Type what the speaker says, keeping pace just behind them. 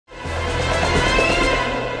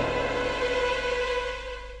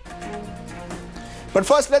But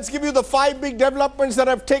first, let's give you the 5 big developments that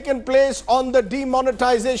have taken place on the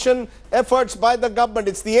demonetization efforts by the government.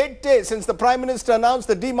 It's the 8th day since the Prime Minister announced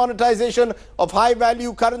the demonetization of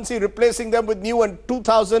high-value currency, replacing them with new and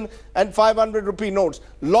 2,500 rupee notes.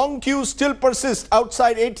 Long queues still persist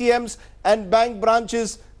outside ATMs and bank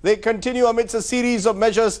branches. They continue amidst a series of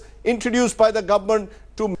measures introduced by the government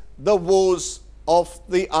to the woes of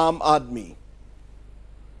the Aam Aadmi.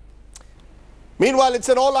 Meanwhile, it's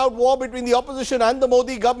an all-out war between the opposition and the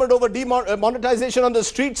Modi government over demonetization on the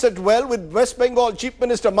streets as well, with West Bengal Chief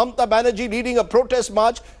Minister Mamata Banerjee leading a protest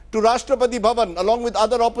march to Rashtrapati Bhavan along with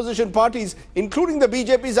other opposition parties, including the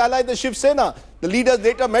BJP's ally, the Shiv Sena. The leaders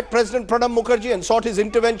later met President Pranab Mukherjee and sought his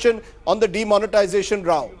intervention on the demonetization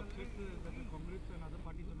row.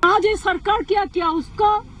 आज ये सरकार क्या किया,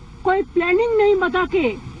 उसका कोई planning नहीं बता के,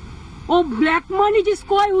 वो ब्लैक मनी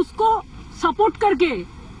जिसको है उसको सपोर्ट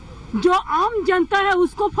करके जो आम जनता है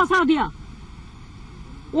उसको फंसा दिया,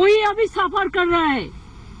 वही अभी सफर कर रहा है।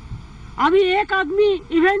 अभी एक आदमी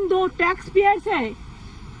इवन दो टैक्स पेयर्स है,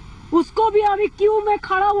 उसको भी अभी क्यू में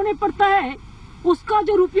खड़ा होने पड़ता है, उसका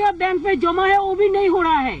जो रुपया बैंक में जमा है वो भी नहीं हो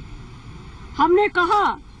रहा है। हमने कहा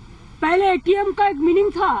पहले एटीएम का एक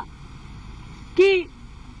मीनिंग था कि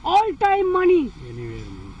ऑल टाइम मनी,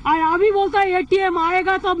 और अभी बोलता है एटीएम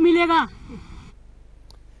आएगा तो मिलेगा।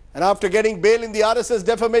 And after getting bail in the RSS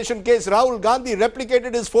defamation case, Rahul Gandhi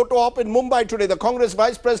replicated his photo op in Mumbai today. The Congress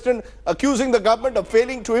Vice President accusing the government of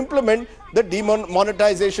failing to implement the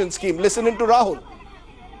demonetization scheme. Listen in to Rahul.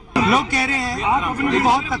 लोग कह रहे हैं कि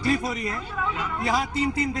बहुत तकलीफ हो रही है, यहाँ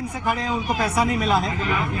 3-3 दिन से खड़े हैं, उनको पैसा नहीं मिला है,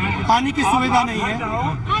 पानी की सुविधा नहीं है,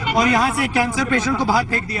 और यहाँ से कैंसर पेशेंट को बाहर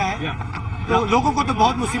फेंक दिया है, तो लोगों को तो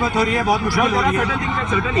बहुत मुसीबत हो रही है, बहुत मुश्किल हो रही है।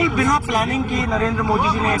 बिना प्लानिंग की नरेंद्र मोदी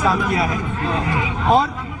जी ने काम किया है, और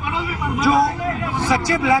जो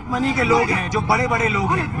सच्चे ब्लैक मनी के लोग हैं, जो बड़े बड़े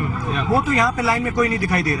लोग हैं, वो तो यहाँ पे लाइन में कोई नहीं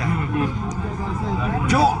दिखाई दे रहा है।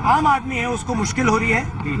 जो आम आदमी है उसको मुश्किल हो रही है,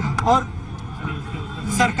 और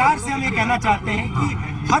सरकार से हम ये कहना चाहते हैं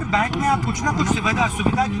कि हर बैंक में आप कुछ ना कुछ सुविधा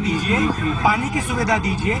दीजिए, पानी की सुविधा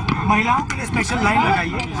दीजिए, महिलाओं के लिए स्पेशल लाइन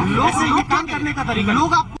लगाइए, ऐसे ये काम करने का तरीका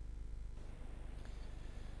लोग आप।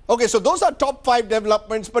 Okay, so those are top 5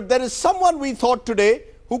 developments, but there is someone we thought today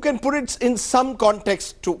who can put it in some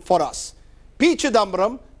context for us. P.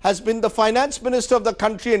 Chidambaram has been the finance minister of the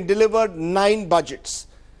country and delivered 9 budgets.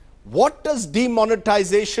 What does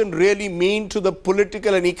demonetization really mean to the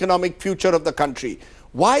political and economic future of the country?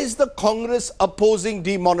 Why is the Congress opposing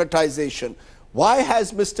demonetization? Why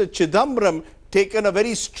has Mr. Chidambaram taken a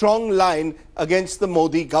very strong line against the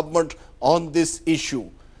Modi government on this issue?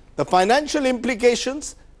 The financial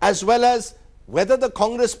implications, as well as whether the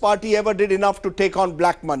Congress party ever did enough to take on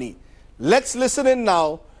black money. Let's listen in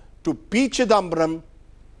now to P. Chidambaram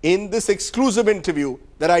in this exclusive interview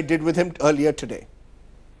that I did with him earlier today.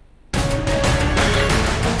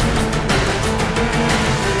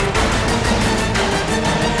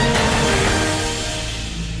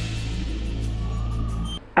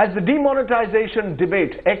 As the demonetization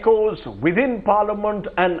debate echoes within Parliament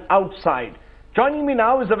and outside, joining me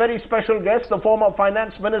now is a very special guest, the former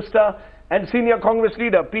finance minister and senior Congress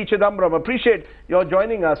leader, P. Chidambaram. Appreciate your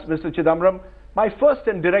joining us, Mr. Chidambaram. My first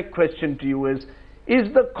and direct question to you is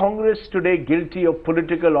the Congress today guilty of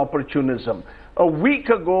political opportunism? A week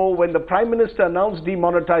ago, when the Prime Minister announced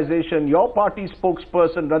demonetization, your party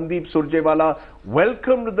spokesperson, Randeep Surjewala,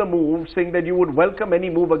 welcomed the move, saying that you would welcome any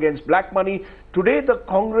move against black money. Today, the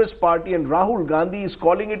Congress party and Rahul Gandhi is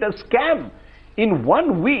calling it a scam. In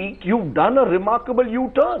 1 week, you've done a remarkable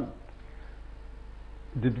U-turn.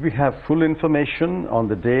 Did we have full information on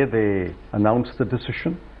the day they announced the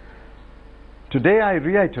decision? Today I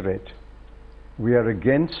reiterate, we are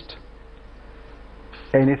against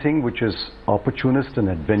anything which is opportunist and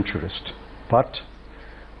adventurist, but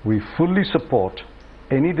we fully support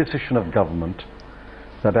any decision of government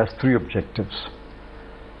that has 3 objectives.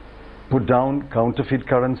 Put down counterfeit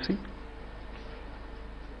currency,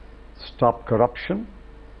 stop corruption,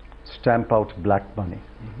 stamp out black money.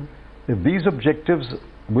 If these objectives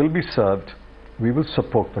will be served, we will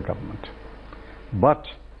support the government. But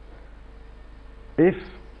if,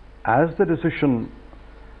 as the decision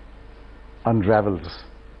unravels,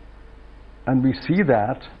 and we see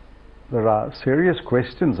that there are serious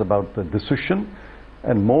questions about the decision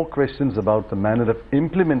and more questions about the manner of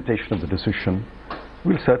implementation of the decision,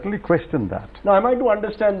 we'll certainly question that. Now, am I to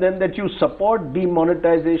understand then that you support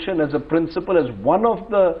demonetization as a principle, as one of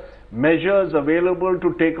the measures available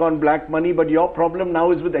to take on black money, but your problem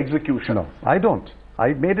now is with execution? No, I don't.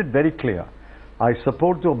 I made it very clear. I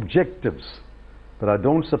support the objectives, but I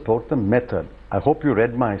don't support the method. I hope you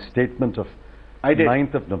read my statement of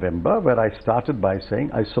 9th of November, where I started by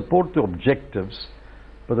saying I support the objectives,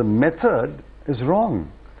 but the method is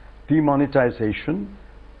wrong. Demonetization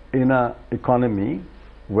in an economy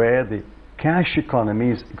where the cash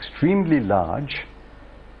economy is extremely large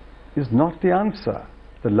is not the answer.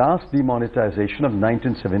 The last demonetization of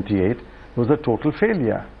 1978 was a total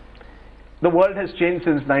failure. The world has changed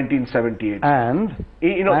since 1978. And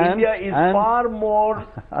India is far more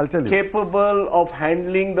capable of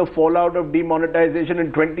handling the fallout of demonetization in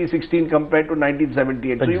 2016 compared to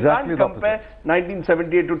 1978. So you can't compare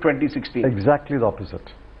 1978 to 2016. Exactly the opposite.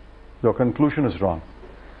 Your conclusion is wrong.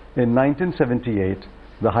 In 1978,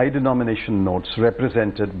 the high denomination notes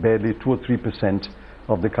represented barely 2 or 3%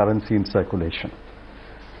 of the currency in circulation.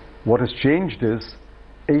 What has changed is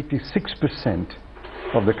 86%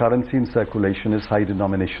 of the currency in circulation is high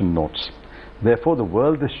denomination notes. Therefore, the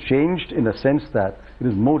world has changed in a sense that it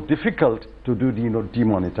is more difficult to do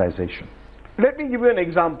demonetization. Let me give you an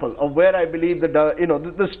example of where I believe that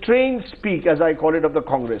the strange speak, as I call it, of the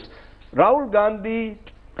Congress. Rahul Gandhi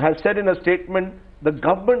has said in a statement the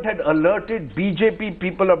government had alerted BJP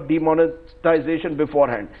people of demonetization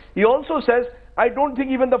beforehand. He also says, I don't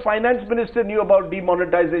think even the finance minister knew about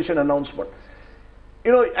demonetization announcement.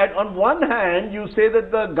 On one hand, you say that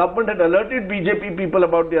the government had alerted BJP people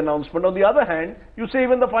about the announcement. On the other hand, you say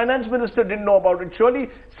even the finance minister didn't know about it. Surely,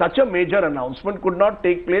 such a major announcement could not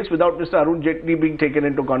take place without Mr. Arun Jaitley being taken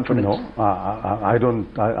into confidence. No, I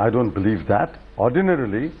don't believe that.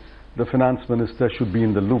 Ordinarily, the finance minister should be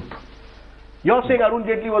in the loop. You're saying Arun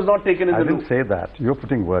Jaitley was not taken in the loop? I didn't say that. You're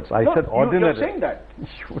putting words. I said You're ordinarily. saying that.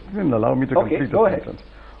 You didn't allow me to complete the sentence.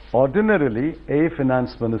 Ordinarily, a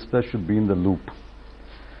finance minister should be in the loop.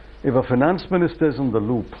 If a finance minister is in the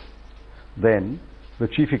loop, then the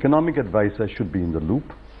chief economic advisor should be in the loop,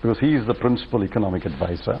 because he is the principal economic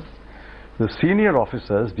advisor. The senior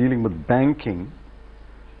officers dealing with banking,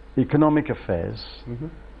 economic affairs,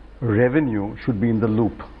 revenue should be in the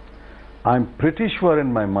loop. I'm pretty sure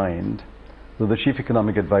in my mind that the chief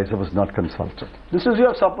economic advisor was not consulted. This is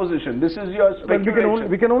your supposition. This is your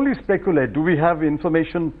speculation. We can only speculate. Do we have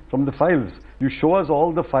information from the files? You show us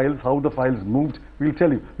all the files, how the files moved, we'll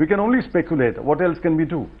tell you. We can only speculate. What else can we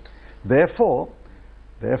do? Therefore,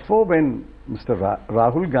 when Mr.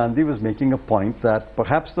 Rahul Gandhi was making a point that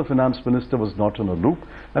perhaps the finance minister was not in a loop,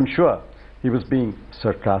 I'm sure he was being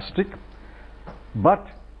sarcastic. But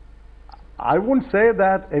I won't say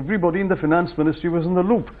that everybody in the finance ministry was in the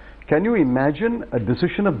loop. Can you imagine a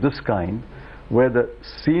decision of this kind where the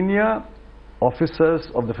senior officers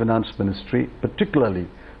of the finance ministry, particularly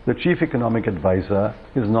the chief economic advisor,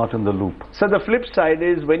 is not in the loop? So the flip side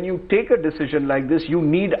is, when you take a decision like this, you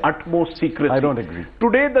need utmost secrecy. I don't agree.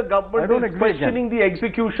 Today the government is questioning the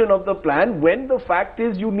execution of the plan, when the fact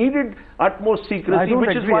is you needed utmost secrecy,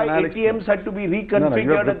 which is why ATMs had to be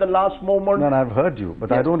reconfigured at the last moment. No, I've heard you,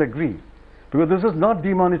 but I don't agree. Because this is not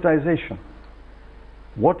demonetization.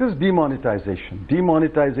 What is demonetization?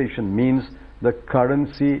 Demonetization means the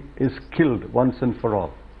currency is killed once and for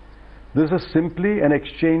all. This is simply an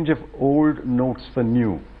exchange of old notes for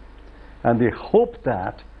new. And they hope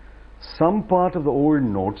that some part of the old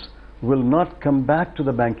notes will not come back to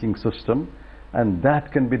the banking system, and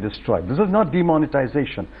that can be destroyed. This is not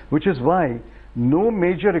demonetization, which is why no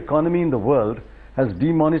major economy in the world has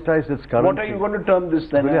demonetized its currency. What are you going to term this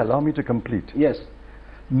then? Will you allow me to complete? Yes.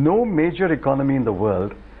 No major economy in the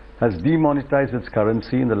world has demonetized its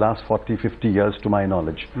currency in the last 40, 50 years, to my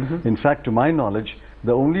knowledge. In fact, to my knowledge,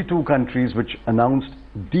 the only two countries which announced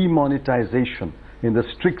demonetization in the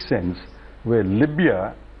strict sense were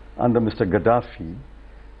Libya under Mr. Gaddafi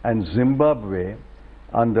and Zimbabwe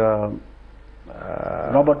under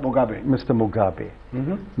Mr. Mugabe.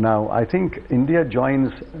 Now, I think India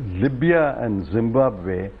joins Libya and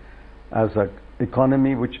Zimbabwe as an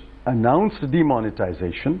economy which announced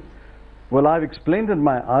demonetization. Well, I've explained in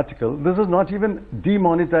my article, this is not even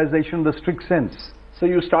demonetization in the strict sense. So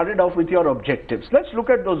you started off with your objectives. Let's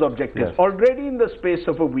look at those objectives. Yes. Already in the space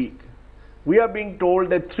of a week, we are being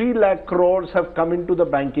told that 3 lakh crores have come into the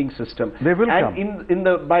banking system. They will come.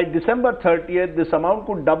 And by December 30th, this amount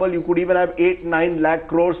could double. You could even have 8-9 lakh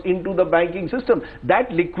crores into the banking system.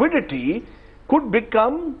 That liquidity could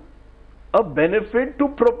become a benefit to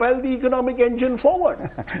propel the economic engine forward.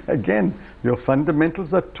 Again, your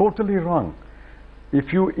fundamentals are totally wrong.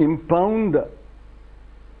 If you impound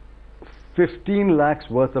 15 lakhs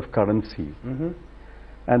worth of currency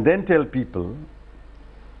and then tell people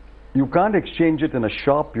you can't exchange it in a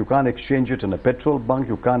shop, you can't exchange it in a petrol bunk,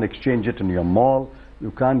 you can't exchange it in your mall,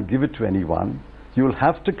 you can't give it to anyone, you'll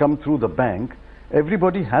have to come through the bank.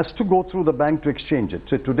 Everybody has to go through the bank to exchange it.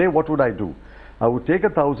 So today what would I do? I would take a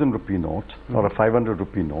 1,000 rupee note or a 500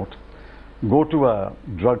 rupee note, go to a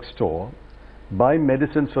drugstore, buy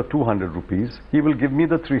medicines for 200 rupees, he will give me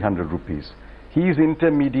the 300 rupees. He is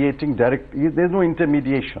intermediating there's no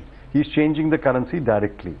intermediation. He's changing the currency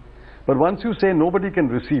directly. But once you say nobody can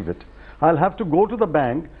receive it, I'll have to go to the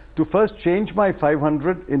bank to first change my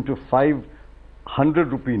 500 into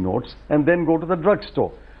 500 rupee notes and then go to the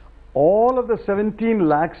drugstore. All of the 17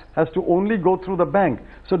 lakhs has to only go through the bank.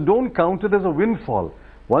 So don't count it as a windfall.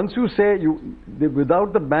 Once you say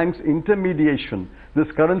without the bank's intermediation, this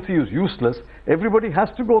currency is useless, everybody has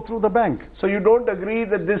to go through the bank. So you don't agree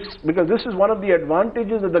that this, because this is one of the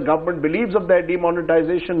advantages that the government believes of their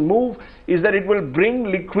demonetization move, is that it will bring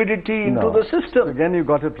liquidity into the system. Again, you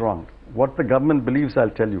got it wrong. What the government believes, I'll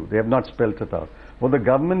tell you. They have not spelt it out. What the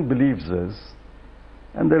government believes is,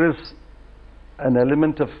 and there is an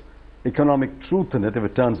element of economic truth in it if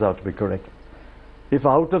it turns out to be correct. If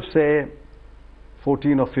out of, say,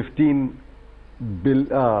 14 or 15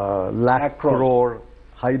 lakh crore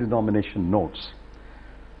high denomination notes,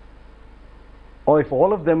 or if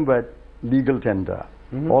all of them were legal tender,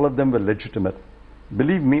 all of them were legitimate,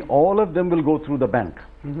 believe me, all of them will go through the bank.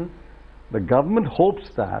 The government hopes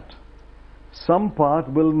that some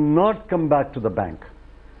part will not come back to the bank.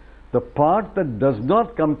 The part that does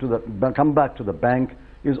not come back to the bank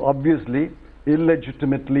is obviously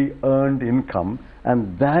illegitimately earned income,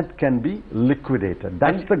 and that can be liquidated.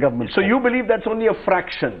 That's the government. So you believe that's only a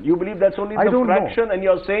fraction? You believe that's only the fraction, and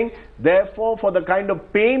you're saying, therefore, for the kind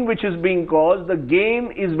of pain which is being caused, the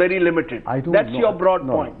gain is very limited. That's your broad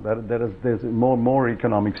point. There's more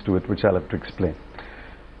economics to it, which I'll have to explain.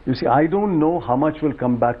 You see, I don't know how much will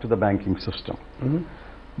come back to the banking system.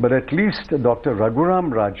 But at least Dr.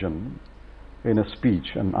 Raghuram Rajan, in a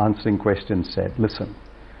speech and answering questions, said, listen,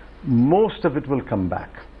 most of it will come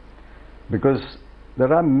back, because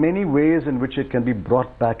there are many ways in which it can be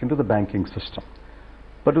brought back into the banking system.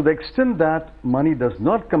 But to the extent that money does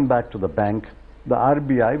not come back to the bank, the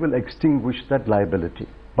RBI will extinguish that liability.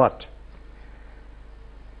 But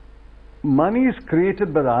money is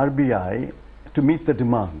created by the RBI to meet the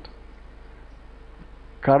demand.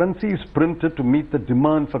 Currency is printed to meet the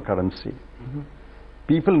demand for currency.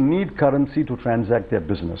 People need currency to transact their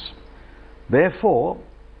business. Therefore,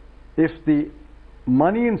 if the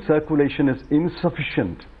money in circulation is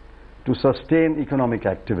insufficient to sustain economic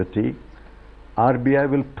activity, RBI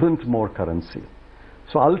will print more currency.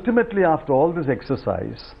 So ultimately, after all this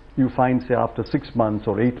exercise, you find, say, after 6 months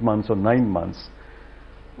or 8 months or 9 months,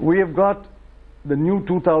 we have got the new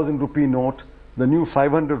 2,000 rupee note, the new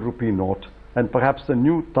 500 rupee note, and perhaps the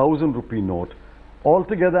new 1,000 rupee note,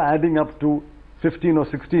 altogether adding up to 15 or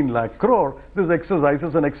 16 lakh crore. This exercise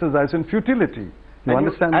is an exercise in futility. You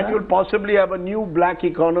understand that? And you'll possibly have a new black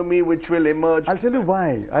economy which will emerge. I'll tell you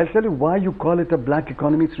why. I'll tell you why you call it a black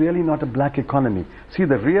economy. It's really not a black economy. See,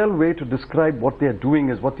 the real way to describe what they're doing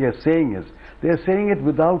is, what they're saying is, they're saying it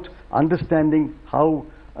without understanding how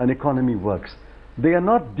an economy works. They are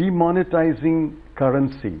not demonetizing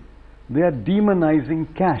currency. They are demonizing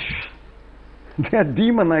cash. They are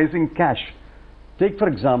demonizing cash. Take, for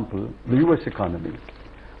example, the US economy.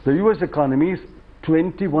 The US economy is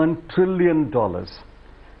 $21 trillion.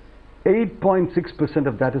 8.6%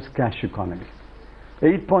 of that is cash economy.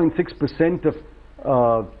 8.6% of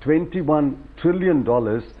 $21 trillion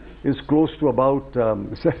is close to about,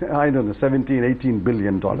 I don't know, 17, 18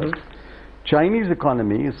 billion dollars. Chinese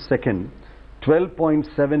economy is second,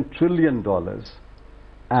 $12.7 trillion.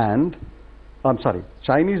 And, I'm sorry,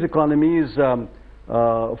 Chinese economy is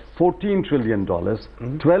 $14 trillion.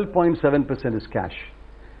 12.7% is cash.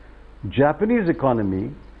 Japanese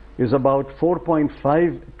economy is about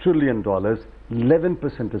 $4.5 trillion,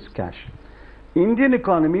 11% is cash. Indian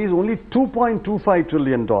economy is only $2.25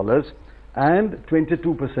 trillion and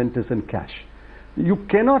 22% is in cash. You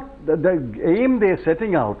cannot, the aim they are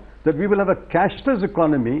setting out that we will have a cashless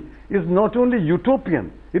economy is not only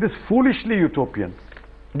utopian, it is foolishly utopian.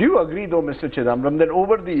 Do you agree though, Mr. Chidambaram, that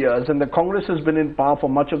over the years, and the Congress has been in power for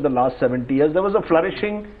much of the last 70 years, there was a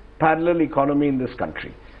flourishing parallel economy in this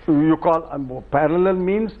country? You call parallel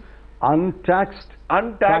means untaxed,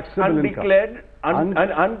 undeclared,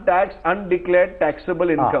 untaxed, undeclared taxable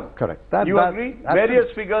income. Correct. You agree?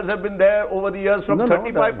 Various figures have been there over the years, from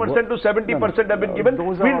 35% to 70% have been given.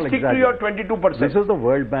 We'll stick to your 22%. This is the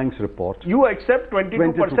World Bank's report. You accept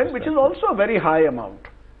 22%, which is also a very high amount.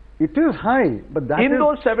 It is high, but that in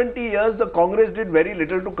those 70 years, the Congress did very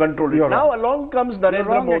little to control it. Now along comes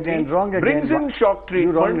Narendra Modi, brings in shock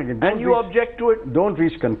treatment, and you object to it. Don't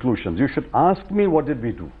reach conclusions. You should ask me, what did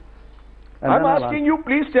we do? I'm asking you,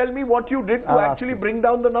 please tell me what you did to actually bring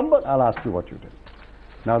down the numbers. I'll ask you what you did.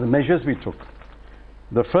 Now, the measures we took.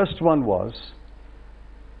 The first one was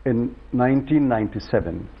in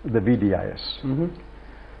 1997, the VDIS.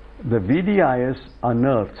 The VDIS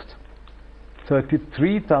unearthed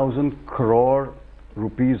 33,000 crore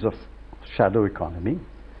rupees of shadow economy,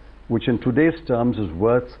 which in today's terms is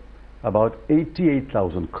worth about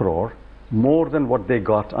 88,000 crore, more than what they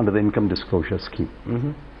got under the income disclosure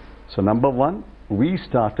scheme. So number one, we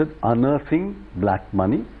started unearthing black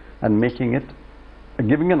money and making it,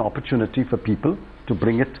 giving an opportunity for people to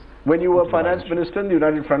bring it. When you were finance minister in the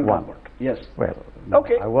United Front government? Yes. Well,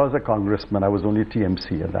 okay. I was a congressman. I was only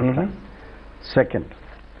TMC at that time. Second,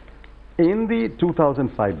 in the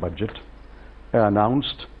 2005 budget, I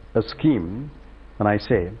announced a scheme, and I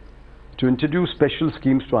say, to introduce special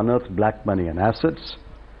schemes to unearth black money and assets.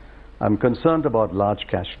 I'm concerned about large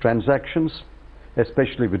cash transactions,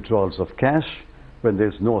 especially withdrawals of cash when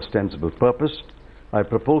there's no ostensible purpose. I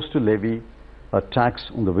propose to levy a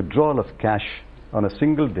tax on the withdrawal of cash on a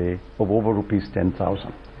single day of over rupees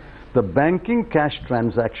 10,000. The Banking Cash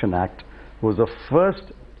Transaction Act was the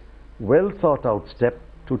first well thought out step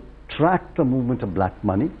to track the movement of black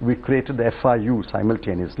money. We created the FIU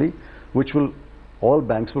simultaneously, which will, all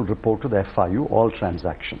banks will report to the FIU all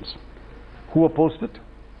transactions. Who opposed it?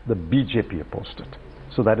 The BJP opposed it.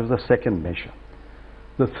 So that is the second measure.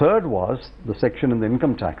 The third was the section in the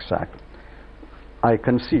Income Tax Act. I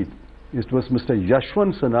concede it was Mr.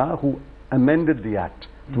 Yashwant Sinha who amended the act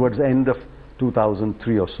towards the end of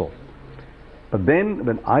 2003 or so. But then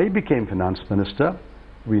when I became finance minister,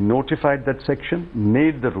 we notified that section,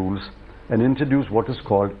 made the rules, and introduced what is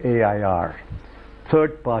called AIR,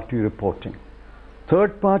 third-party reporting.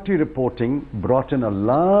 Third-party reporting brought in a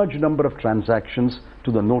large number of transactions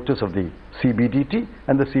to the notice of the CBDT,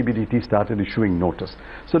 and the CBDT started issuing notice.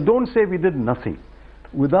 So don't say we did nothing.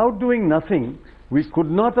 Without doing nothing, we could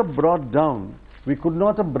not have brought down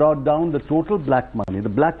the total black money. The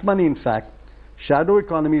black money, in fact, shadow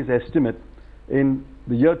economy's estimate in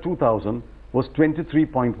the year 2000 was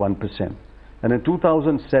 23.1%. And in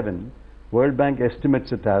 2007, World Bank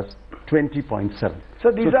estimates it as 20.7.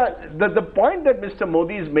 So these are the point that Mr.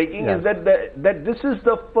 Modi is making is that this is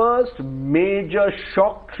the first major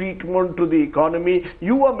shock treatment to the economy.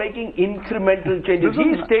 You are making incremental changes.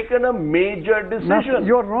 He's taken a major decision.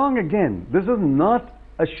 You're wrong again. This is not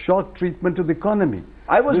a shock treatment to the economy.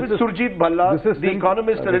 I was with Surjit Bhalla, the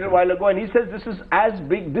economist, a little while ago, and he says this is as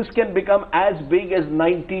big, this can become as big as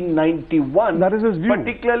 1991. That is his view.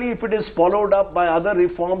 Particularly if it is followed up by other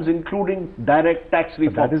reforms, including direct tax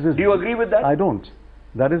reforms. Do you agree with that? I don't.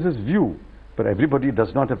 That is his view. But everybody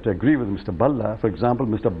does not have to agree with Mr. Bhalla. For example,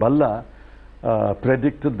 Mr. Bhalla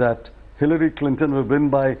predicted that Hillary Clinton will win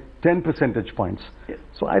by 10 percentage points. Yes.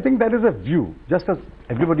 So I think that is a view, just as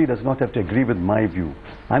everybody does not have to agree with my view.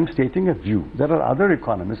 I'm stating a view. There are other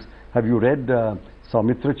economists. Have you read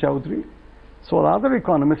Soumitra Chowdhury? So other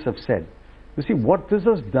economists have said, you see, what this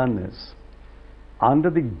has done is,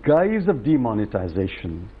 under the guise of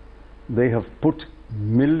demonetization, they have put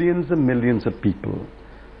millions and millions of people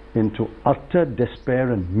into utter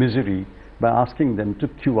despair and misery by asking them to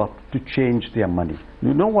queue up to change their money.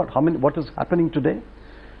 You know what is happening today?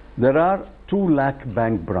 There are 2 lakh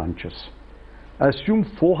bank branches.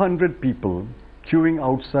 Assume 400 people queuing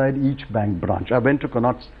outside each bank branch. I went to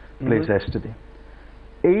Connaught's place yesterday.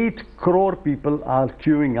 8 crore people are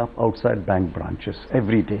queuing up outside bank branches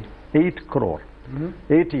every day. 8 crore.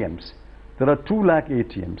 ATMs. There are 2 lakh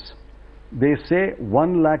ATMs. They say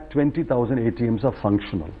 1,20,000 ATMs are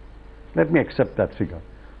functional. Let me accept that figure.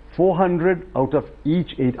 400 out of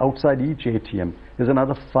outside each ATM is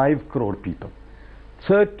another 5 crore people.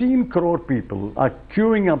 13 crore people are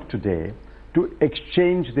queuing up today to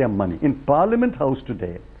exchange their money. In Parliament House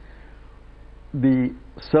today, the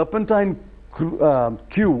serpentine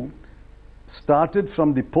queue started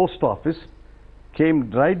from the post office,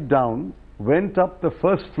 came right down, went up the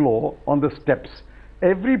first floor on the steps.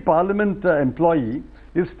 Every Parliament employee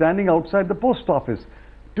is standing outside the post office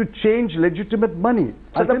to change legitimate money.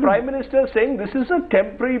 So the Prime Minister is saying this is a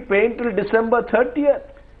temporary pain till December 30th.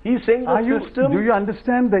 He's saying the system... Do you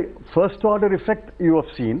understand the first order effect you have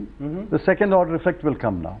seen? The second order effect will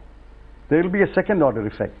come now. There will be a second order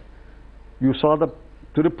effect. You saw the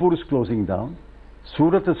Tirupur is closing down,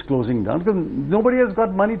 Surat is closing down because nobody has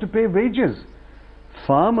got money to pay wages.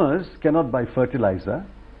 Farmers cannot buy fertilizer,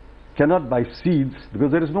 cannot buy seeds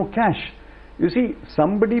because there is no cash. You see,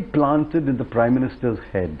 somebody planted in the Prime Minister's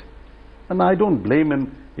head, and I don't blame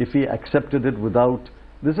him if he accepted it without,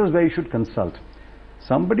 this is where you should consult.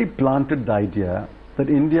 Somebody planted the idea that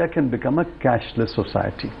India can become a cashless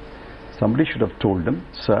society. Somebody should have told him,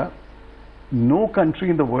 sir, no country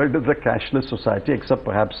in the world is a cashless society except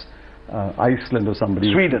perhaps Iceland or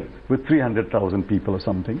somebody. Sweden. With 300,000 people or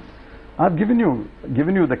something. I've given you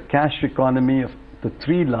the cash economy of the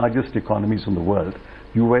 3 largest economies in the world,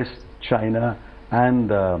 US, China and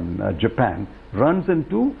Japan, runs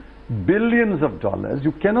into billions of dollars.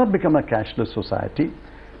 You cannot become a cashless society.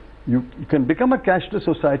 You can become a cashless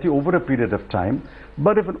society over a period of time,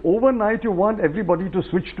 but if overnight you want everybody to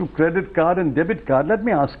switch to credit card and debit card, let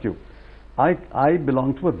me ask you, I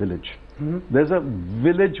belong to a village. There's a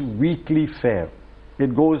village weekly fair.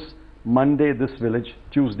 It goes Monday this village,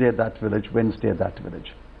 Tuesday that village, Wednesday that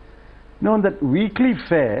village. Now in that weekly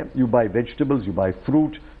fair, you buy vegetables, you buy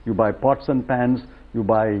fruit, you buy pots and pans, you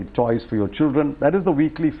buy toys for your children. That is the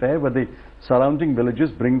weekly fair where the surrounding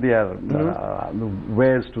villages bring their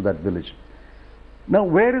wares to that village. Now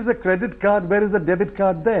where is the credit card, where is the debit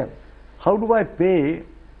card there? How do I pay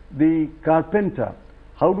the carpenter?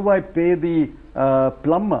 How do I pay the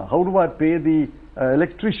plumber? How do I pay the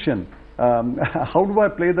electrician? How do I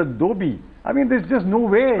pay the dhobi? I mean, there's just no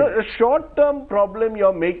way. A short-term problem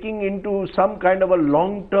you're making into some kind of a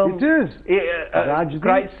long-term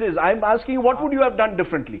crisis. I'm asking, what would you have done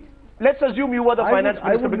differently? Let's assume you were the finance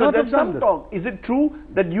minister, because there's some talk. Is it true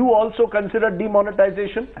that you also considered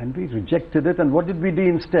demonetization? And we rejected it. And what did we do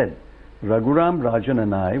instead? Raghuram, Rajan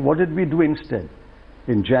and I, what did we do instead?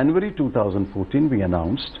 In January 2014, we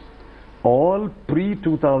announced all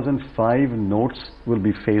pre-2005 notes will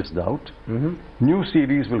be phased out. New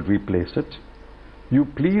series will replace it. You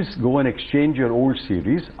please go and exchange your old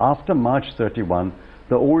series. After March 31,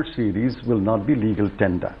 the old series will not be legal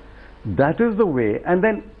tender. That is the way. And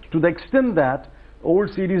then to the extent that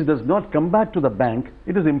old series does not come back to the bank,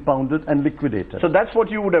 it is impounded and liquidated. So that's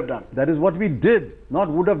what you would have done? That is what we did, not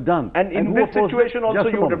would have done. And in this situation also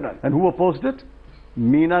you would have done? And who opposed it?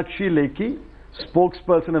 Meenakshi Lekhi,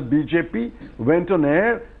 spokesperson of BJP, went on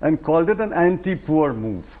air and called it an anti-poor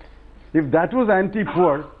move. If that was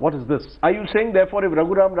anti-poor, what is this? Are you saying therefore if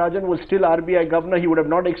Raghuram Rajan was still RBI governor, he would have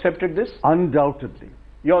not accepted this? Undoubtedly.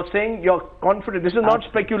 You're saying you're confident. This is not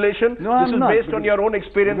speculation. No, this is based on your own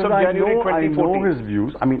experience of January 2014. I know his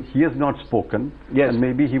views. I mean, he has not spoken. Yes. And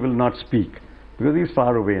maybe he will not speak because he's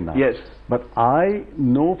far away now. Yes. But I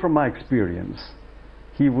know from my experience,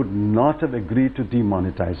 he would not have agreed to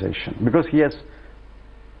demonetization because he has,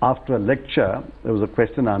 after a lecture, there was a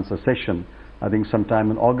question and answer session, I think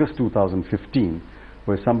sometime in August 2015,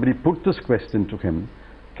 where somebody put this question to him,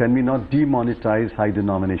 can we not demonetize high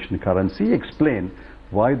denomination currency? He explained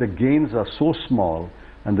why the gains are so small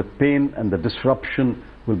and the pain and the disruption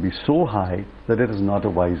will be so high that it is not a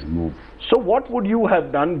wise move. So what would you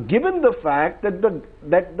have done, given the fact that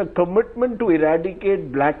the commitment to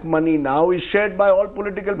eradicate black money now is shared by all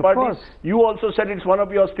political parties? You also said it's one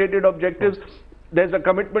of your stated objectives. There's a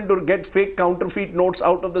commitment to get fake counterfeit notes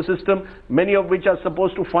out of the system, many of which are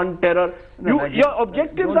supposed to fund terror. Your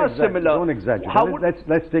objectives are similar. Don't exaggerate.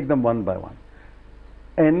 Let's take them one by one.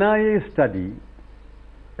 NIA study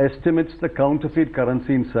estimates the counterfeit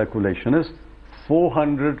currency in circulation is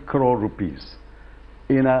 400 crore rupees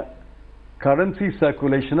in a currency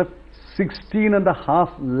circulation of 16.5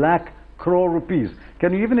 lakh crore rupees.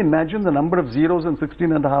 Can you even imagine the number of zeros in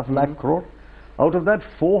 16.5 lakh crore? Out of that,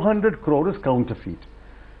 400 crore is counterfeit.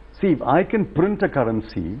 See, if I can print a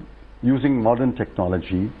currency using modern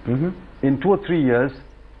technology, in 2 or 3 years,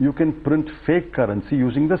 you can print fake currency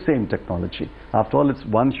using the same technology. After all, it's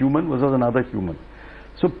one human versus another human.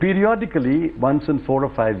 So periodically, once in 4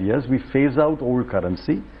 or 5 years, we phase out old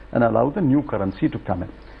currency and allow the new currency to come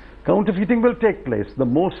in. Counterfeiting will take place. The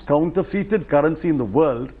most counterfeited currency in the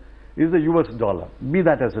world is the US dollar, be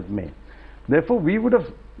that as it may. Therefore, we would have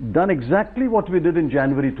done exactly what we did in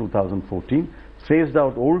January 2014, phased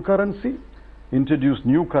out old currency, introduced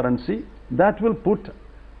new currency. That will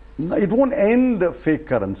it won't end fake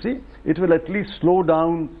currency, it will at least slow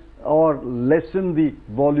down or lessen the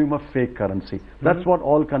volume of fake currency. That's what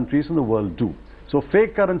all countries in the world do. So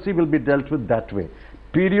fake currency will be dealt with that way.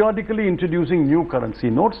 Periodically introducing new currency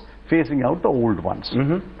notes, phasing out the old ones.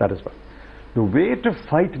 That is what. The way to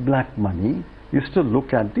fight black money is to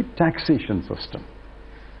look at the taxation system.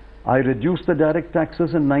 I reduced the direct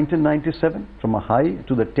taxes in 1997 from a high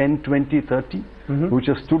to the 10, 20, 30, which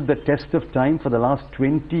has stood the test of time for the last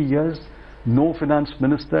 20 years. No finance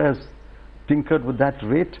minister has tinkered with that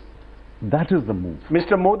rate. That is the move.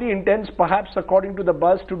 Mr. Modi intends, perhaps according to the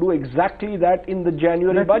buzz, to do exactly that in the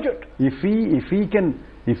January budget. If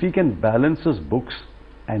he can balance his books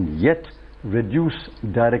and yet reduce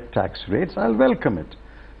direct tax rates, I'll welcome it.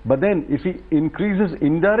 But then if he increases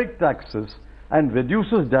indirect taxes and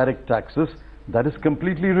reduces direct taxes, that is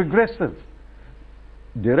completely regressive.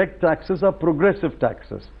 Direct taxes are progressive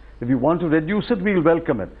taxes. If you want to reduce it, we'll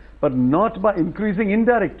welcome it. but not by increasing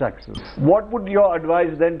indirect taxes. What would your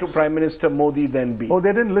advice then to Prime Minister Modi then be? Oh, they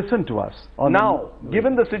didn't listen to us. Now,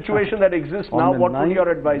 given the situation that exists now, what would your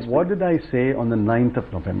advice be? What did I say on the 9th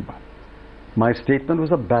of November? My statement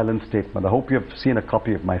was a balanced statement. I hope you have seen a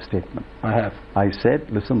copy of my statement. I have. I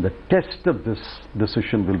said, listen, the test of this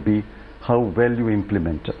decision will be how well you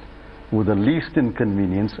implement it, with the least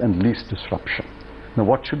inconvenience and least disruption. Now,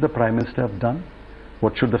 what should the Prime Minister have done?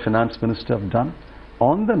 What should the Finance Minister have done?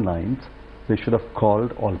 On the 9th, they should have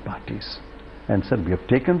called all parties and said, we have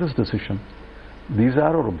taken this decision. These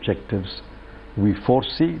are our objectives. We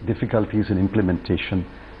foresee difficulties in implementation.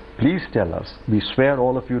 Please tell us. We swear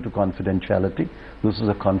all of you to confidentiality. This is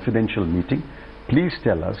a confidential meeting. Please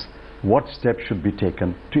tell us what steps should be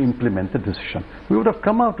taken to implement the decision. We would have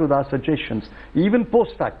come out with our suggestions, even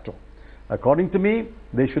post facto. According to me,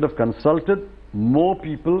 they should have consulted more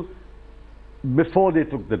people before they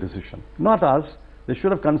took the decision. Not us. They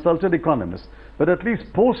should have consulted economists. But at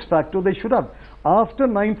least post facto, they should have. After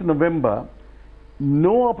 9th November,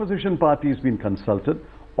 no opposition party has been consulted.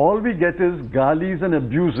 All we get is galis and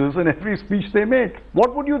abuses in every speech they make.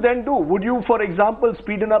 What would you then do? Would you, for example,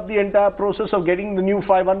 speeden up the entire process of getting the new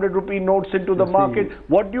 500 rupee notes into the market?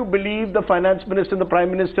 What do you believe the Finance Minister and the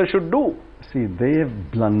Prime Minister should do? See, they have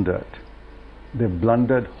blundered. They've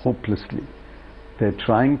blundered hopelessly. They're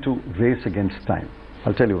trying to race against time.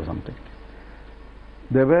 I'll tell you something.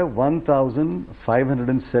 There were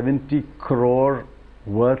 1,570 crore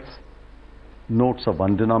worth notes of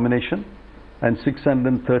one denomination and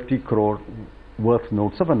 630 crore worth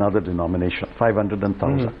notes of another denomination, 500 and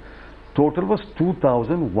 1,000. Total was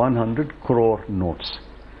 2,100 crore notes.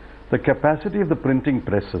 The capacity of the printing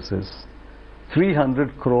presses is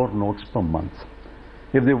 300 crore notes per month.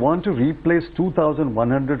 If they want to replace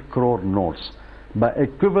 2,100 crore notes by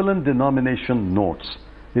equivalent denomination notes,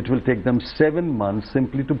 it will take them 7 months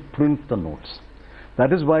simply to print the notes.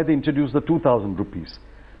 That is why they introduced the 2,000 rupees.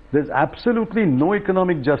 There's absolutely no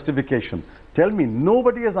economic justification. Tell me,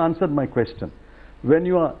 nobody has answered my question. When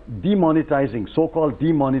you are demonetizing, so-called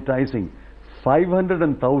demonetizing 500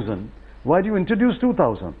 and 1,000, why do you introduce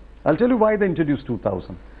 2,000? I'll tell you why they introduced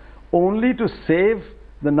 2,000. Only to save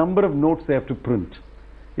the number of notes they have to print.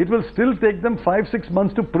 It will still take them 5-6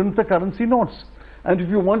 months to print the currency notes. And if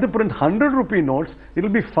you want to print 100 rupee notes, it will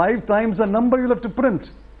be 5 times the number you'll have to print.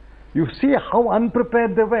 You see how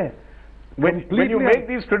unprepared they were. When you make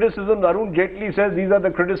these criticisms, Arun, Jaitley says these are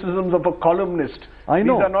the criticisms of a columnist. I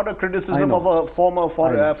know. These are not a criticism of a former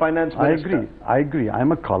finance minister. I agree.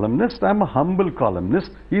 I'm a columnist. I'm a humble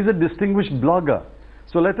columnist. He's a distinguished blogger.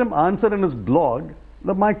 So let him answer in his blog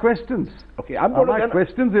my questions. Okay, Are my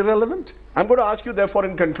questions irrelevant? I'm going to ask you therefore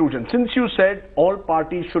in conclusion, since you said all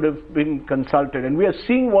parties should have been consulted and we are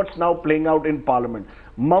seeing what's now playing out in Parliament,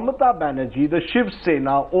 Mamata Banerjee, the Shiv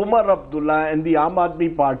Sena, Omar Abdullah and the Aam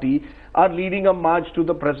Aadmi Party are leading a march to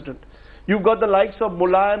the President. You've got the likes of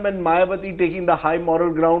Mulayam and Mayawati taking the high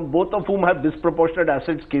moral ground, both of whom have disproportionate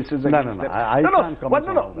assets cases against them. I can't comment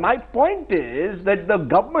on that. My point is that the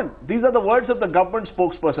government, these are the words of the government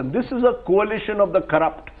spokesperson, this is a coalition of the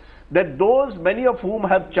corrupt. That those, many of whom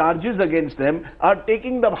have charges against them, are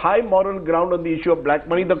taking the high moral ground on the issue of black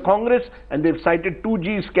money. The Congress, and they've cited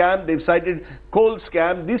 2G scam, they've cited coal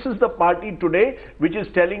scam. This is the party today which is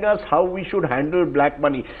telling us how we should handle black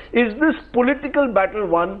money. Is this political battle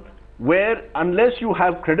one where unless you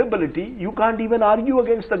have credibility, you can't even argue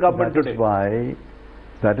against the government today?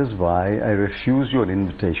 That is why I refuse your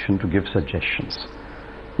invitation to give suggestions.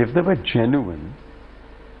 If they were genuine,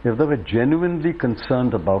 if they were genuinely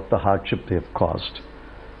concerned about the hardship they have caused,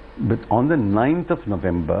 but on the 9th of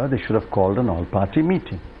November, they should have called an all-party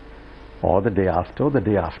meeting, or the day after, or the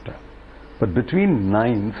day after. But between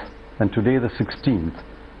 9th and today the 16th,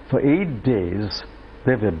 for 8 days,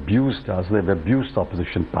 they've abused us, they've abused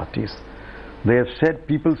opposition parties. They have said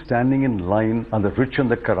people standing in line are the rich and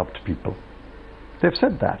the corrupt people. They've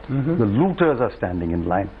said that. The looters are standing in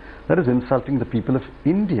line. That is insulting the people of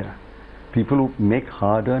India. People who make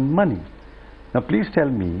hard-earned money. Now please tell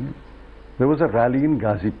me, there was a rally in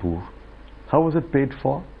Ghazipur. How was it paid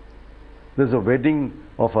for? There's a wedding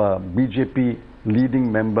of a BJP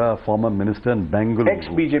leading member, former minister in Bengaluru.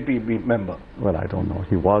 Ex-BJP member. Well, I don't know.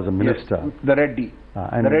 He was a minister. Yes, the Reddy.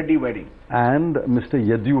 The Reddy wedding. And Mr.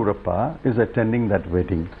 Yediyurappa is attending that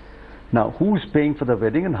wedding. Now, who's paying for the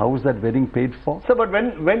wedding and how is that wedding paid for? So, but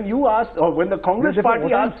when you ask, or when the Congress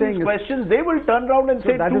party asks these questions, they will turn around and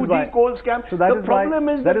say 2G coal scam. So the problem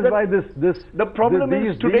is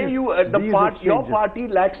today your party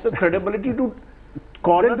lacks the credibility to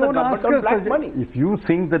corner the government on black money. If you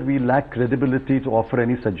think that we lack credibility to offer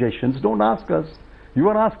any suggestions, don't ask us. You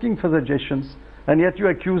are asking for suggestions. And yet you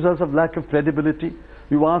accuse us of lack of credibility.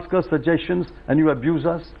 You ask us suggestions and you abuse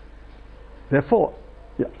us. Therefore,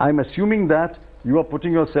 I'm assuming that you are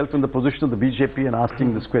putting yourself in the position of the BJP and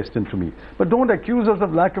asking this question to me. But don't accuse us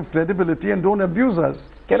of lack of credibility and don't abuse us.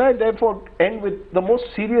 Can I therefore end with the most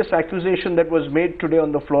serious accusation that was made today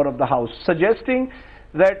on the floor of the House, suggesting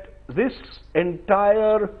that this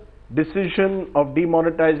entire decision of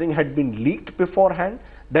demonetizing had been leaked beforehand,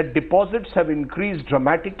 that deposits have increased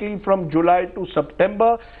dramatically from July to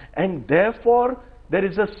September, and therefore there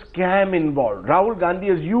is a scam involved. Rahul Gandhi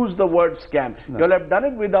has used the word scam. No. You all have done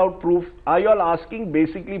it without proof. Are you all asking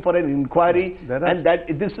basically for an inquiry, and that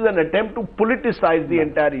this is an attempt to politicize the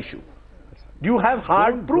entire issue? Do you have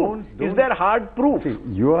hard proof? Is there hard proof? See,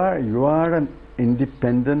 you are an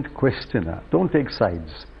independent questioner. Don't take sides.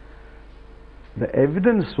 The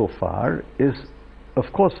evidence so far is, of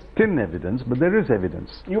course, thin evidence, but there is evidence.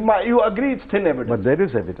 You agree it's thin evidence? But there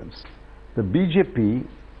is evidence. The BJP,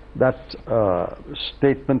 that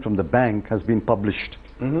statement from the bank has been published.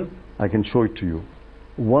 I can show it to you.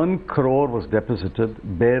 1 crore was deposited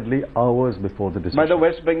barely hours before the decision. By the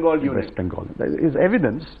West Bengal unit? West Bengal. There is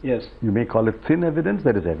evidence. Yes. You may call it thin evidence,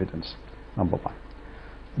 there is evidence. Number one.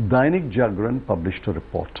 Dainik Jagran published a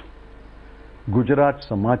report. Gujarat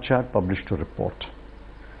Samachar published a report.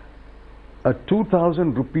 A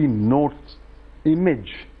 2,000 rupee note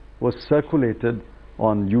image was circulated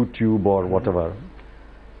on YouTube or whatever.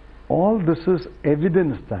 All this is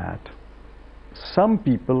evidence that some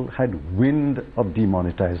people had wind of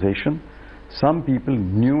demonetization. Some people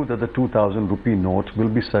knew that the 2,000 rupee note will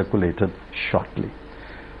be circulated shortly.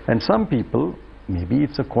 And some people, maybe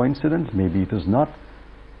it's a coincidence, maybe it is not,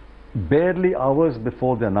 barely hours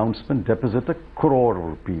before the announcement deposit 1 crore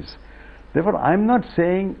rupees. Therefore, I'm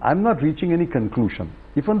not reaching any conclusion.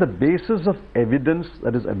 If on the basis of evidence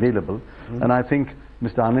that is available, and I think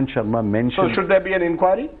Mr. Anand Sharma mentioned... So should there be an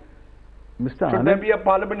inquiry? Should there be a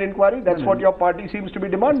parliament inquiry? That's what your party seems to be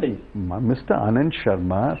demanding. Mr. Anand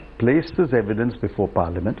Sharma placed his evidence before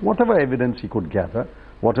parliament, whatever evidence he could gather,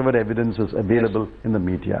 whatever evidence is available in the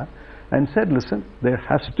media, and said, listen, there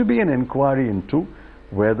has to be an inquiry into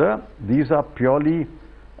whether these are purely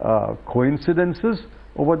coincidences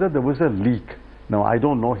or whether there was a leak. Now, I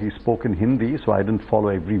don't know, he spoke in Hindi, so I didn't follow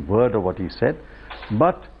every word of what he said.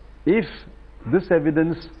 But if this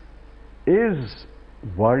evidence is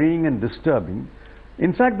worrying and disturbing,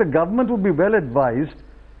 in fact, the government would be well advised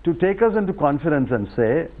to take us into conference and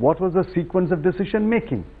say, what was the sequence of decision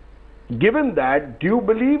making? Given that, do you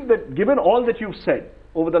believe that, given all that you've said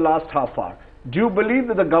over the last half hour, do you believe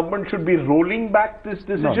that the government should be rolling back this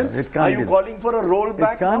decision? No, it can't. Are you calling for a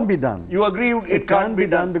rollback? It can't now? be done. You agree it can't be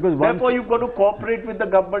done because therefore you've got to cooperate with the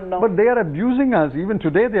government now. But they are abusing us. Even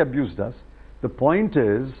today they abused us. The point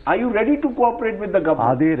is, are you ready to cooperate with the government?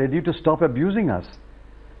 Are they ready to stop abusing us?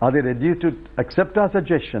 Are they ready to accept our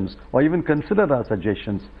suggestions or even consider our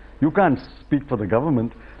suggestions? You can't speak for the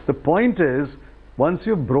government. The point is, once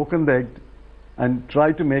you've broken the egg and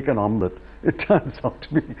try to make an omelette, it turns out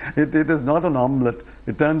to be, it is not an omelette.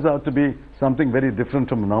 It turns out to be something very different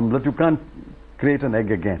from an omelette. You can't create an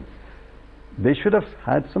egg again. They should have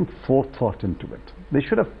had some forethought into it. They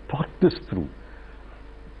should have thought this through.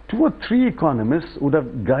 2 or 3 economists would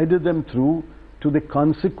have guided them through to the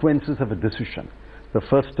consequences of a decision. The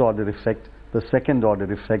first order effect, the second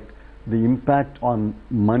order effect, the impact on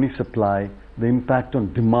money supply, the impact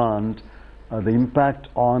on demand, the impact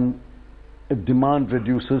on, if demand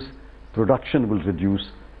reduces, production will reduce.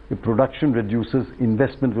 If production reduces,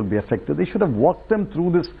 investment will be affected. They should have walked them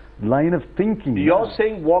through this line of thinking. You're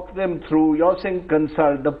saying walk them through, you're saying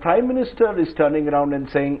consult. The Prime Minister is turning around and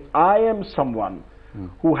saying, I am someone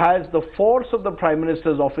who has the force of the Prime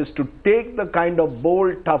Minister's office to take the kind of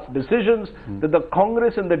bold, tough decisions that the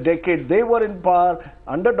Congress in the decade they were in power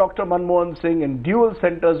under Dr. Manmohan Singh and dual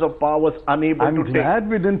centers of power was unable to take. I'm glad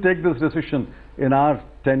we didn't take this decision in our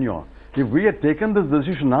tenure. If we had taken this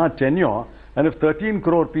decision in our tenure, and if 13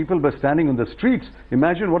 crore people were standing on the streets,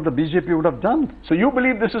 imagine what the BJP would have done. So you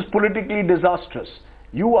believe this is politically disastrous?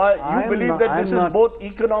 You believe that this is both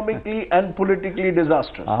economically and politically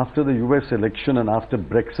disastrous? After the US election and after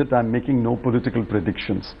Brexit, I'm making no political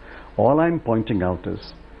predictions. All I'm pointing out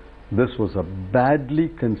is, this was a badly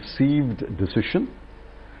conceived decision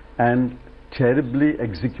and terribly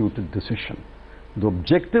executed decision. The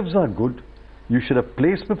objectives are good. You should have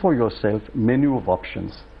placed before yourself menu of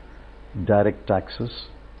options. Direct taxes,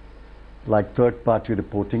 like third-party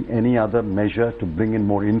reporting, any other measure to bring in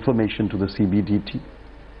more information to the CBDT.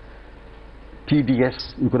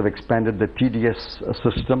 TDS, you could have expanded the TDS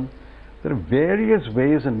system. There are various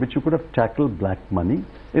ways in which you could have tackled black money.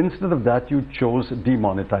 Instead of that, you chose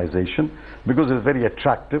demonetization because it's very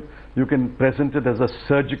attractive. You can present it as a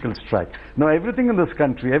surgical strike. Now, everything in this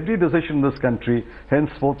country, every decision in this country,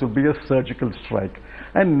 henceforth will be a surgical strike.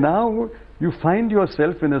 And now you find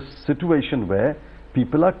yourself in a situation where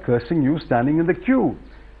people are cursing you standing in the queue.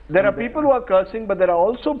 There are people who are cursing, but there are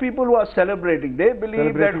also people who are celebrating. They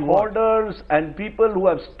believe that hoarders and people who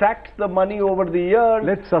have stacked the money over the years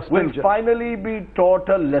will finally be taught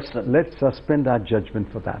a lesson. Let's suspend our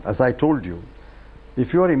judgment for that. As I told you,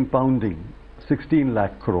 if you are impounding 16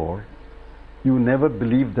 lakh crore, you never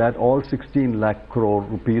believed that all 16 lakh crore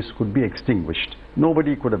rupees could be extinguished.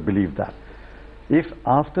 Nobody could have believed that. If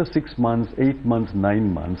after 6 months, 8 months,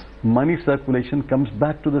 9 months, money circulation comes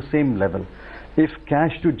back to the same level, if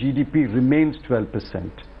cash to GDP remains 12%,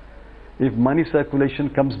 if money circulation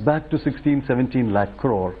comes back to 16, 17 lakh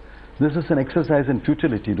crore, this is an exercise in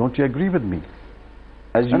futility. Don't you agree with me?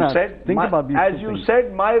 As you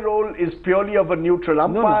said, my role is purely of a neutral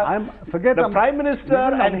umpire. The Prime Minister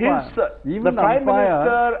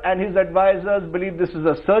and his advisors believe this is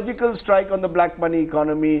a surgical strike on the black money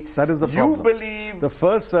economy. That is the problem. You believe the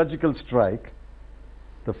first surgical strike,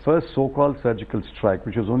 the first so-called surgical strike,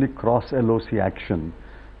 which was only cross-LOC action,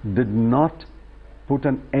 did not put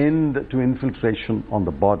an end to infiltration on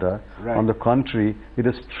the border. Right. On the contrary, it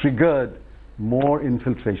has triggered more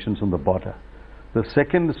infiltrations on the border. The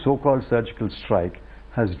second so-called surgical strike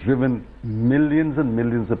has driven millions and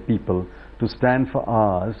millions of people to stand for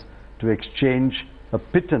hours to exchange a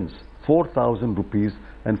pittance, 4,000 rupees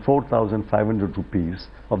and 4,500 rupees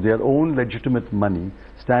of their own legitimate money,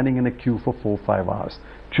 standing in a queue for 4-5 hours.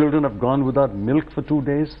 Children have gone without milk for 2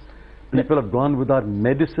 days. People have gone without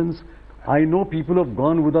medicines. I know people have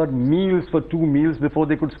gone without meals for 2 meals before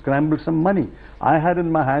they could scramble some money. I had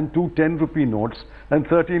in my hand 2 10-rupee notes and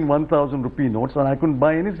 13 1,000 rupee notes, and I couldn't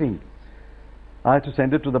buy anything. I had to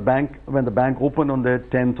send it to the bank when the bank opened on the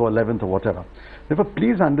 10th or 11th or whatever. Therefore,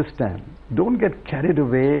 please understand, don't get carried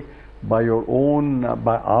away by your own,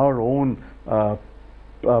 by our own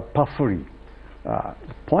puffery. The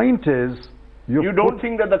point is, you don't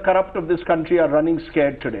think that the corrupt of this country are running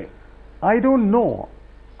scared today? I don't know.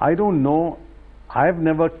 I don't know. I've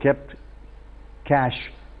never kept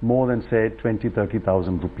cash more than, say,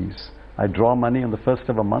 20,000-30,000 rupees. I draw money on the first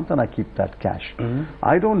of a month and I keep that cash.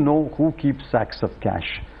 I don't know who keeps sacks of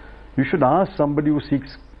cash. You should ask somebody who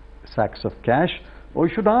seeks sacks of cash, or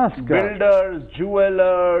you should ask builders,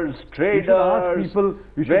 jewelers, traders,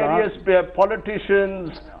 various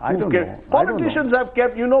politicians. I don't know. Politicians have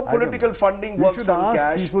kept, political funding works on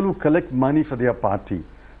cash. You should ask people who collect money for their party.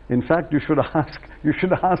 In fact, you should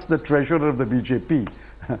ask the treasurer of the BJP.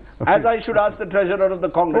 As I should ask the treasurer of the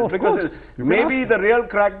Congress, because maybe the real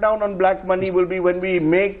crackdown on black money will be when we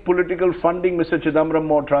make political funding, Mr. Chidambaram,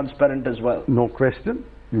 more transparent as well. No question.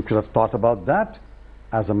 You could have thought about that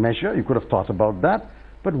as a measure. You could have thought about that.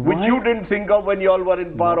 But which you didn't think of when you all were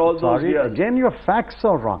in power all those years. Again, your facts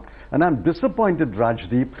are wrong. And I'm disappointed,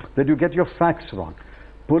 Rajdeep, that you get your facts wrong.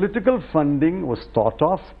 Political funding was thought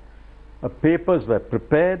of. Papers were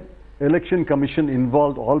prepared. Election Commission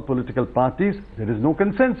involved all political parties. There is no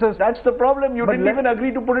consensus. That's the problem. You didn't even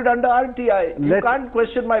agree to put it under RTI. You can't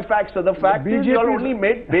question my facts. So the fact is you all only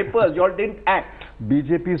made papers. You all didn't act.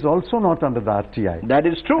 BJP is also not under the RTI. That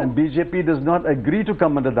is true. And BJP does not agree to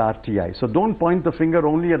come under the RTI. So don't point the finger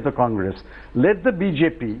only at the Congress. Let the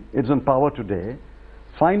BJP, it's in power today,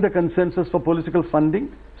 find a consensus for political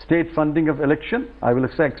funding, state funding of election. I will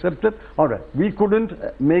accept it. All right. We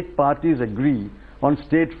couldn't make parties agree on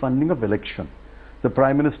state funding of election. The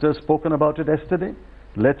Prime Minister has spoken about it yesterday.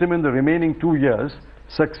 Let him in the remaining 2 years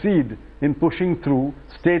succeed in pushing through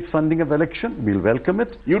state funding of election. We'll welcome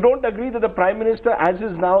it. You don't agree that the Prime Minister, as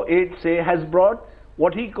his now aides say, has brought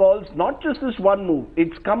what he calls not just this one move,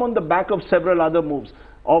 it's come on the back of several other moves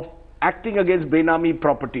of acting against Benami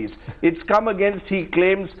properties. It's come against, he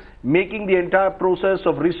claims, making the entire process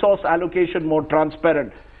of resource allocation more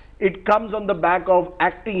transparent. It comes on the back of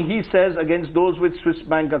acting, he says, against those with Swiss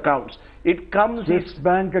bank accounts. It comes... Swiss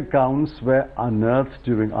bank accounts were unearthed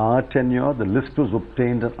during our tenure. The list was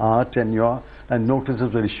obtained in our tenure and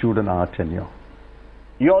notices were issued in our tenure.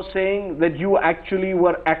 You're saying that you actually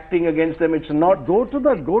were acting against them. It's not... Go to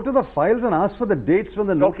the files and ask for the dates when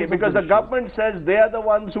the notices... Okay, because the government says they are the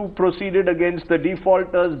ones who proceeded against the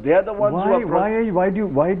defaulters. They are the ones who are...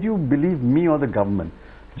 Why do you believe me or the government?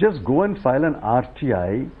 Just go and file an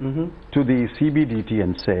RTI to the CBDT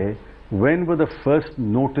and say, when were the first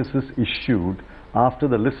notices issued after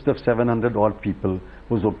the list of 700 odd people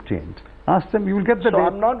was obtained. Ask them, you will get the So data.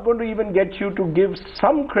 I'm not going to even get you to give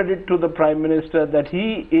some credit to the Prime Minister that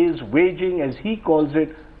he is waging, as he calls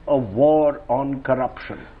it, a war on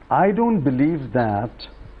corruption. I don't believe that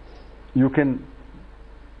you can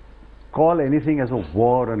call anything as a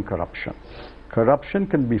war on corruption. Corruption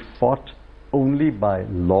can be fought only by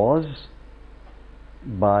laws,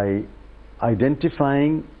 by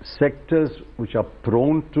identifying sectors which are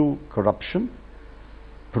prone to corruption,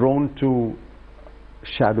 prone to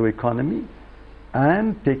shadow economy,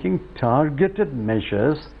 and taking targeted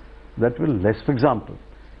measures that will less. For example,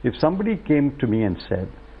 if somebody came to me and said,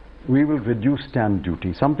 we will reduce stamp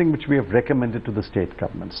duty, something which we have recommended to the state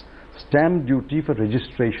governments, stamp duty for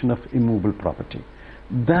registration of immovable property,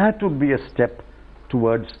 that would be a step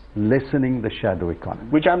towards lessening the shadow economy.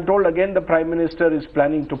 Which I'm told again the Prime Minister is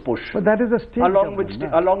planning to push. But that is a state along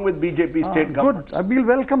government. with BJP state government. Good, we'll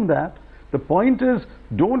welcome that. The point is,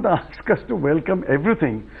 don't ask us to welcome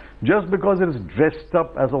everything just because it is dressed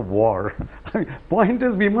up as a war. Point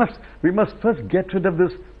is, we must first get rid of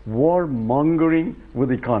this war-mongering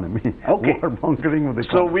with economy. Okay. War-mongering with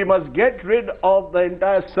economy. So we must get rid of the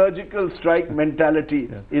entire surgical strike mentality,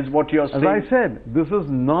 is what you're saying. As I said, this is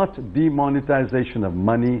not demonetization of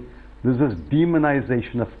money, this is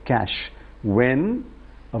demonization of cash. When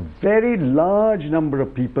a very large number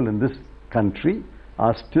of people in this country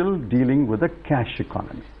are still dealing with a cash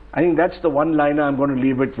economy. I think that's the one liner I'm going to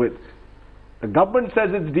leave it with. The government says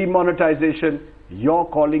it's demonetization, you're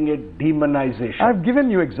calling it demonization. I've given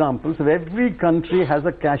you examples of every country has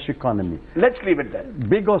a cash economy. Let's leave it there.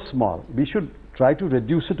 Big or small. We should try to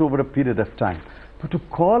reduce it over a period of time. But to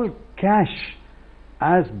call cash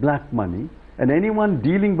as black money and anyone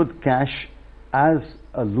dealing with cash as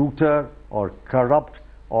a looter or corrupt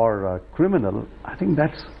or a criminal, I think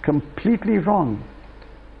that's completely wrong.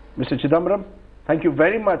 Mr. Chidambaram, thank you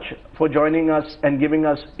very much for joining us and giving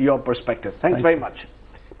us your perspective. Thanks very much.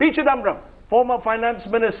 P. Chidambaram, former finance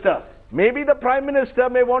minister. Maybe the Prime Minister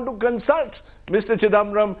may want to consult Mr.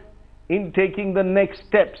 Chidambaram in taking the next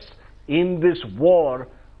steps in this war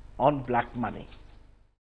on black money.